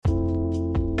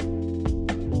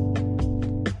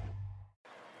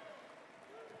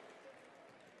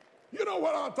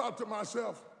what I thought to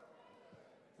myself?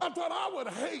 I thought I would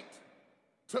hate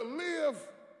to live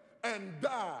and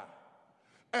die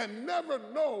and never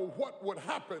know what would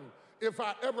happen if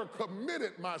I ever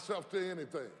committed myself to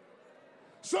anything.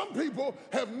 Some people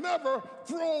have never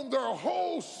thrown their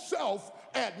whole self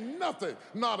at nothing.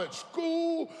 Not at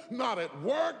school, not at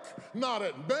work, not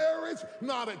at marriage,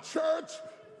 not at church.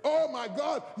 Oh my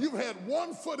God, you've had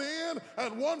 1 foot in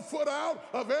and 1 foot out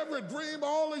of every dream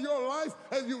all of your life,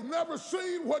 and you've never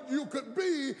seen what you could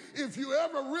be if you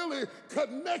ever really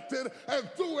connected and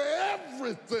threw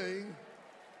everything.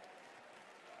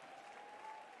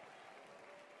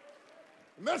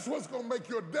 And that's what's going to make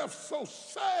your death so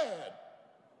sad.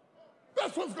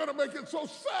 That's what's going to make it so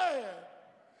sad,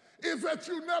 is that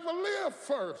you never lived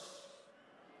first.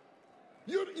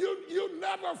 You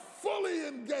never fully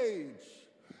engaged.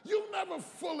 You never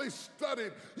fully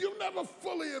studied. You never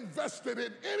fully invested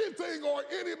in anything or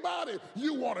anybody.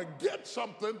 You want to get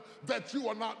something that you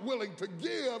are not willing to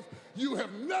give. You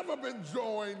have never been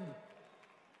joined.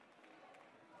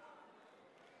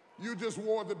 You just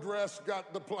wore the dress,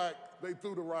 got the plaque, they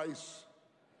threw the rice.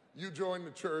 You joined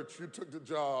the church, you took the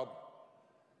job,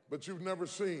 but you've never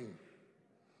seen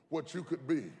what you could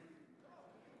be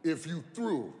if you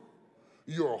threw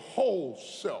your whole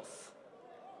self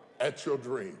at your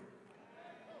dream.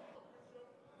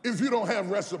 If you don't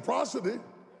have reciprocity,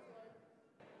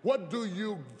 what do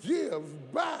you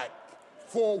give back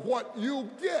for what you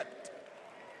get?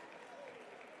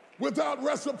 Without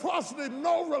reciprocity,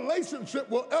 no relationship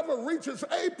will ever reach its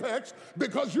apex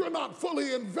because you're not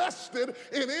fully invested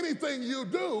in anything you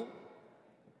do.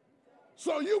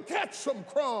 So you catch some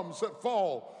crumbs that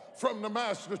fall from the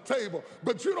master's table,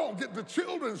 but you don't get the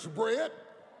children's bread.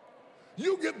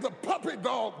 You get the puppy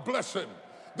dog blessing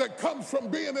that comes from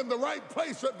being in the right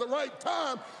place at the right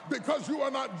time because you are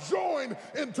not joined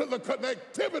into the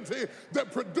connectivity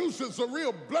that produces the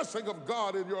real blessing of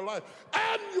God in your life.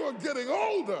 And you're getting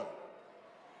older.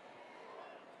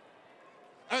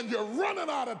 And you're running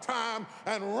out of time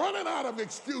and running out of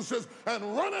excuses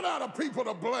and running out of people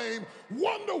to blame.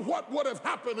 Wonder what would have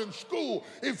happened in school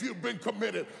if you'd been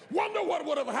committed. Wonder what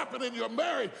would have happened in your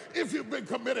marriage if you'd been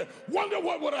committed. Wonder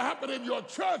what would have happened in your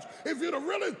church if you'd have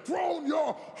really thrown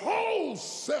your whole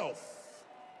self.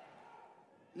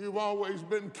 You've always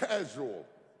been casual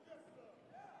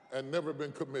and never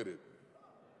been committed.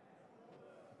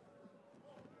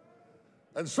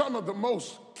 And some of the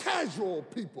most casual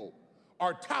people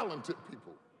are talented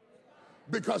people,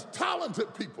 because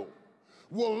talented people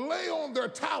will lay on their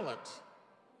talent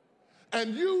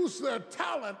and use their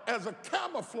talent as a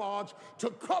camouflage to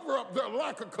cover up their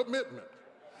lack of commitment.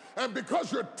 And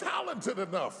because you're talented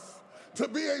enough to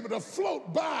be able to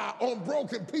float by on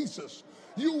broken pieces,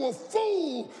 you will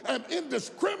fool an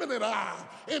indiscriminate eye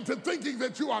into thinking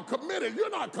that you are committed.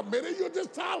 You're not committed, you're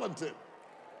just talented.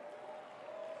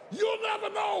 You'll never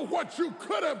know what you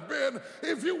could have been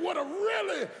if you would have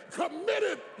really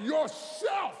committed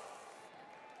yourself.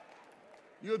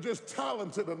 You're just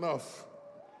talented enough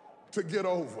to get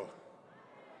over.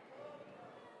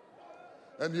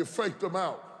 And you faked them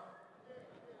out.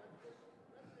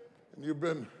 And you've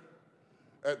been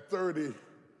at 30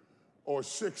 or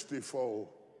 60-fold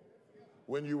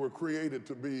when you were created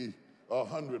to be a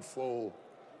 100-fold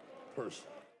person.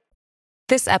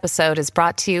 This episode is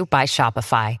brought to you by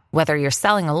Shopify. Whether you're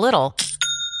selling a little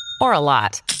or a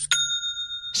lot,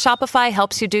 Shopify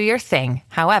helps you do your thing,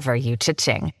 however you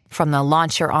cha-ching. From the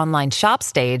launch your online shop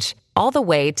stage, all the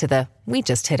way to the we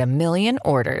just hit 1 million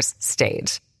orders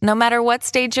stage. No matter what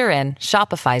stage you're in,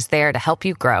 Shopify's there to help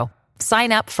you grow.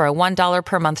 Sign up for a $1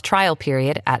 per month trial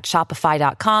period at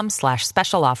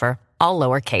shopify.com/special offer, all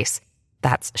lowercase.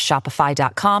 That's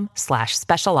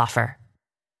shopify.com/special offer.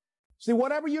 See,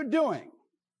 whatever you're doing,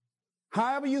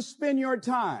 however you spend your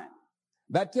time,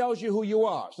 that tells you who you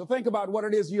are. So think about what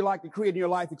it is you like to create in your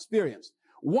life experience.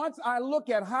 Once I look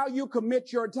at how you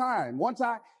commit your time, once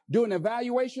I do an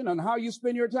evaluation on how you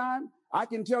spend your time, I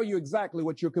can tell you exactly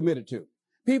what you're committed to.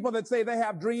 People that say they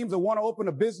have dreams or want to open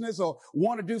a business or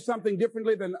want to do something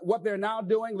differently than what they're now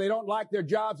doing, they don't like their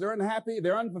jobs, they're unhappy,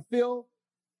 they're unfulfilled.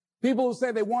 People who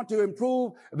say they want to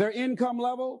improve their income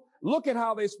level, look at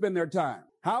how they spend their time.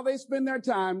 How they spend their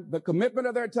time, the commitment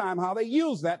of their time, how they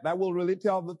use that will really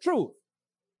tell the truth.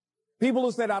 People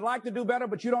who said, I'd like to do better,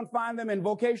 but you don't find them in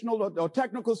vocational or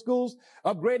technical schools,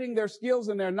 upgrading their skills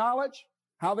and their knowledge,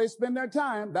 how they spend their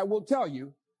time, that will tell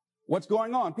you what's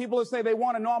going on. People who say they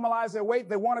want to normalize their weight,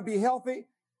 they want to be healthy,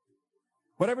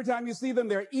 but every time you see them,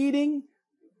 they're eating,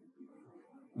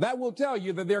 that will tell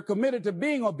you that they're committed to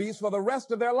being obese for the rest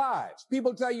of their lives.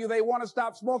 People tell you they want to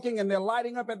stop smoking and they're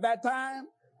lighting up at that time.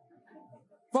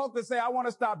 Folk that say, I want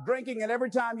to stop drinking, and every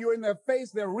time you're in their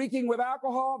face, they're reeking with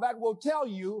alcohol, that will tell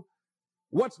you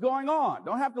what's going on.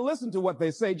 Don't have to listen to what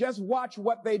they say. Just watch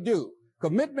what they do.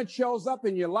 Commitment shows up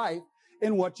in your life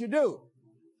in what you do.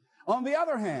 On the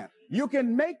other hand, you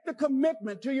can make the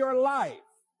commitment to your life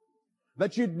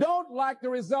that you don't like the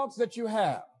results that you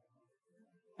have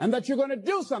and that you're going to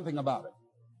do something about it.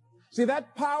 See,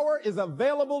 that power is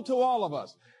available to all of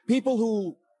us. People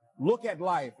who look at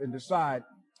life and decide,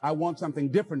 I want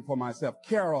something different for myself.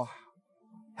 Carol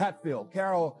Hatfield.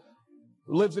 Carol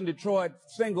lives in Detroit,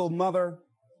 single mother,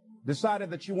 decided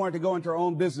that she wanted to go into her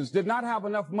own business, did not have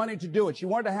enough money to do it. She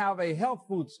wanted to have a health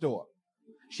food store.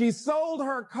 She sold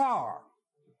her car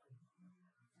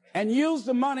and used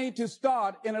the money to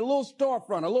start in a little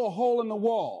storefront, a little hole in the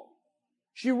wall.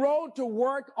 She rode to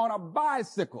work on a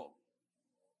bicycle.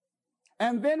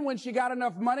 And then when she got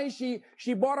enough money,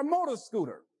 she bought a motor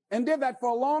scooter and did that for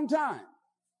a long time.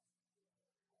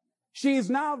 She's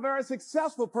now a very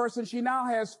successful person. She now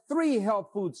has 3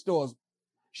 health food stores.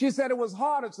 She said it was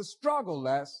hard. It's a struggle,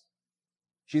 Les.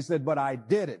 She said, but I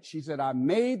did it. She said, I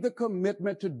made the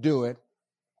commitment to do it,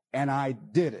 and I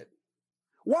did it.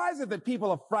 Why is it that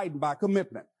people are frightened by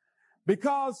commitment?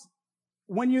 Because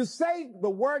when you say the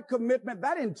word commitment,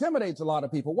 that intimidates a lot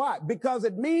of people. Why? Because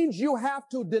it means you have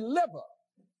to deliver.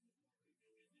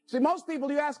 See, most people,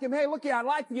 you ask them, hey, look here, I'd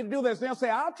like for you to do this. And they'll say,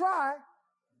 I'll try.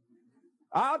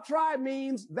 I'll try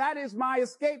means that is my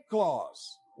escape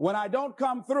clause. When I don't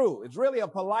come through, it's really a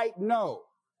polite no.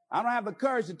 I don't have the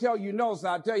courage to tell you no, so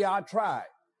I'll tell you I'll try.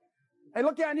 Hey,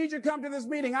 look here, I need you to come to this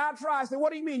meeting. I'll try. I say,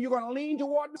 what do you mean? You're going to lean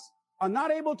toward this? Are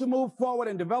not able to move forward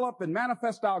and develop and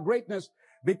manifest our greatness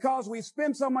because we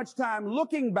spend so much time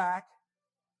looking back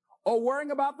or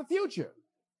worrying about the future.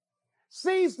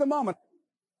 Seize the moment.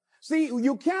 See,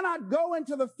 you cannot go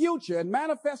into the future and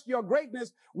manifest your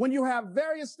greatness when you have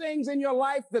various things in your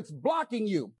life that's blocking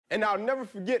you. And I'll never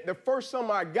forget the first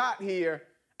summer I got here,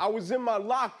 I was in my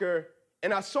locker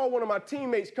and I saw one of my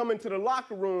teammates come into the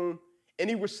locker room and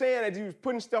he was saying as he was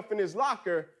putting stuff in his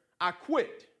locker, I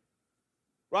quit,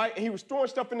 right? And he was throwing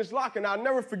stuff in his locker, and I'll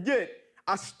never forget,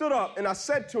 I stood up and I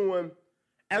said to him,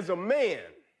 as a man,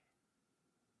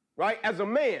 right, as a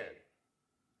man,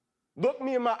 look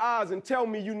me in my eyes and tell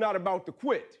me you're not about to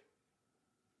quit.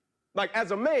 Like,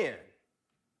 as a man,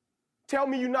 tell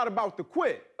me you're not about to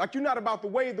quit. Like, you're not about to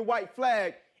wave the white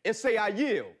flag and say, I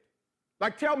yield.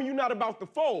 Like, tell me you're not about to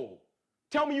fold.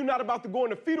 Tell me you're not about to go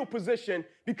in a fetal position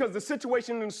because the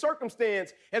situation and the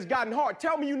circumstance has gotten hard.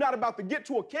 Tell me you're not about to get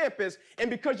to a campus, and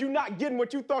because you're not getting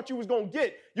what you thought you was going to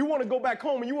get, you want to go back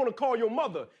home and you want to call your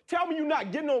mother. Tell me you're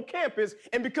not getting on campus,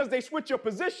 and because they switch your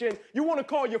position, you want to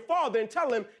call your father and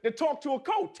tell him to talk to a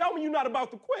coach. Tell me you're not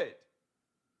about to quit.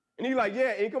 And he's like,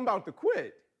 yeah, ain't about to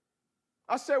quit.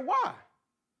 I said, why?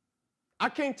 I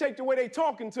can't take the way they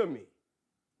talking to me.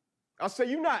 I said,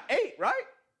 you're not 8, right?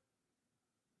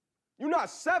 You're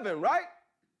not 7, right?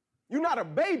 You're not a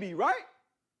baby, right?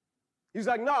 He's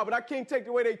like, no, but I can't take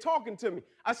the way they talking to me.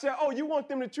 I said, oh, you want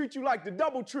them to treat you like the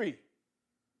DoubleTree.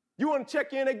 You want to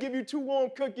check in, they give you 2 warm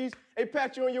cookies, they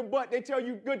pat you on your butt, they tell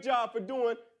you good job for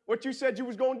doing what you said you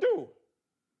was going to do.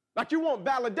 Like, you want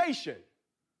validation.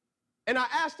 And I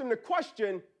asked him the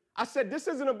question, I said, this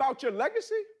isn't about your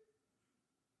legacy?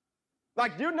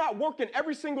 Like, you're not working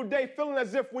every single day feeling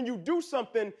as if when you do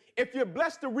something, if you're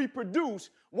blessed to reproduce,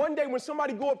 one day when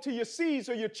somebody go up to your seeds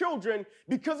or your children,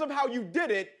 because of how you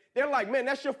did it, they're like, man,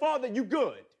 that's your father, you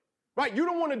good, right? You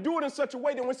don't want to do it in such a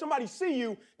way that when somebody see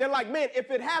you, they're like, man,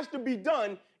 if it has to be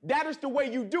done, that is the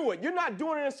way you do it. You're not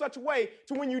doing it in such a way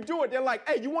to when you do it, they're like,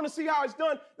 hey, you want to see how it's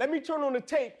done? Let me turn on the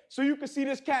tape so you can see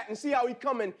this cat and see how he's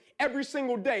coming every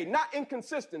single day, not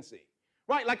inconsistency,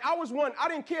 right? Like, I was one, I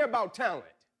didn't care about talent.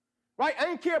 Right? I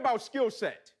didn't care about skill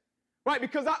set, right?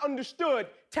 Because I understood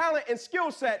talent and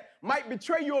skill set might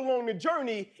betray you along the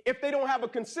journey if they don't have a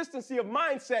consistency of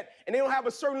mindset and they don't have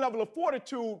a certain level of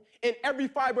fortitude in every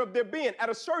fiber of their being. At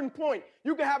a certain point,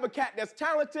 you can have a cat that's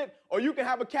talented or you can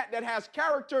have a cat that has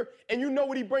character and you know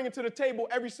what he's bringing to the table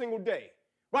every single day,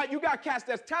 right? You got cats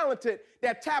that's talented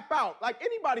that tap out. Like,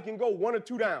 anybody can go 1 or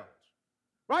 2 downs,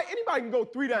 right? Anybody can go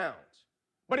 3 downs.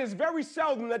 But it's very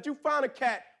seldom that you find a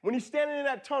cat when he's standing in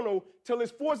that tunnel till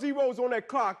his 4 zeros on that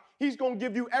clock, he's going to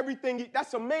give you everything.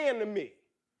 That's a man to me,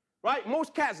 right?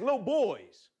 Most cats, little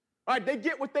boys, right? They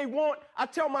get what they want. I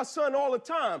tell my son all the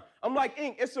time, I'm like,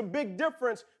 Ink, it's a big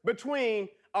difference between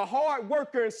a hard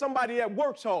worker and somebody that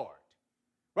works hard,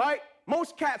 right?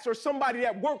 Most cats are somebody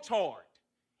that works hard.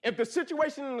 If the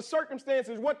situation and the circumstance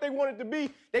is what they want it to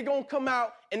be, they're going to come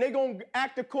out and they're going to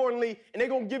act accordingly and they're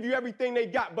going to give you everything they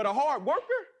got. But a hard worker,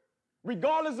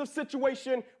 Regardless of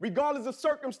situation, regardless of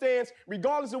circumstance,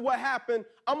 regardless of what happened,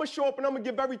 I'm going to show up and I'm going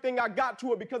to give everything I got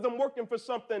to it because I'm working for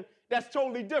something that's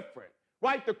totally different,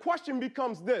 right? The question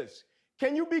becomes this: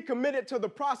 can you be committed to the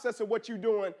process of what you're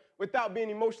doing without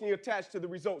being emotionally attached to the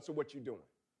results of what you're doing?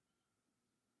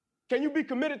 Can you be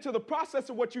committed to the process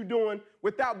of what you're doing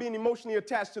without being emotionally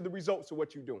attached to the results of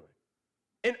what you're doing?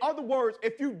 In other words,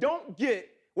 if you don't get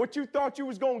what you thought you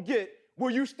was going to get,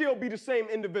 will you still be the same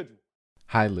individual?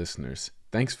 Hi, listeners.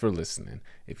 Thanks for listening.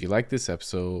 If you like this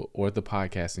episode or the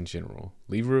podcast in general,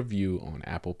 leave a review on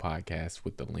Apple Podcasts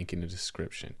with the link in the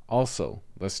description. Also,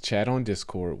 let's chat on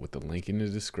Discord with the link in the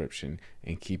description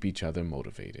and keep each other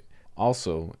motivated.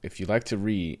 Also, if you like to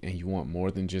read and you want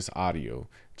more than just audio,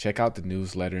 check out the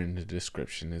newsletter in the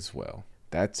description as well.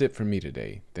 That's it for me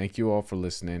today. Thank you all for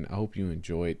listening. I hope you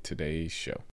enjoyed today's show.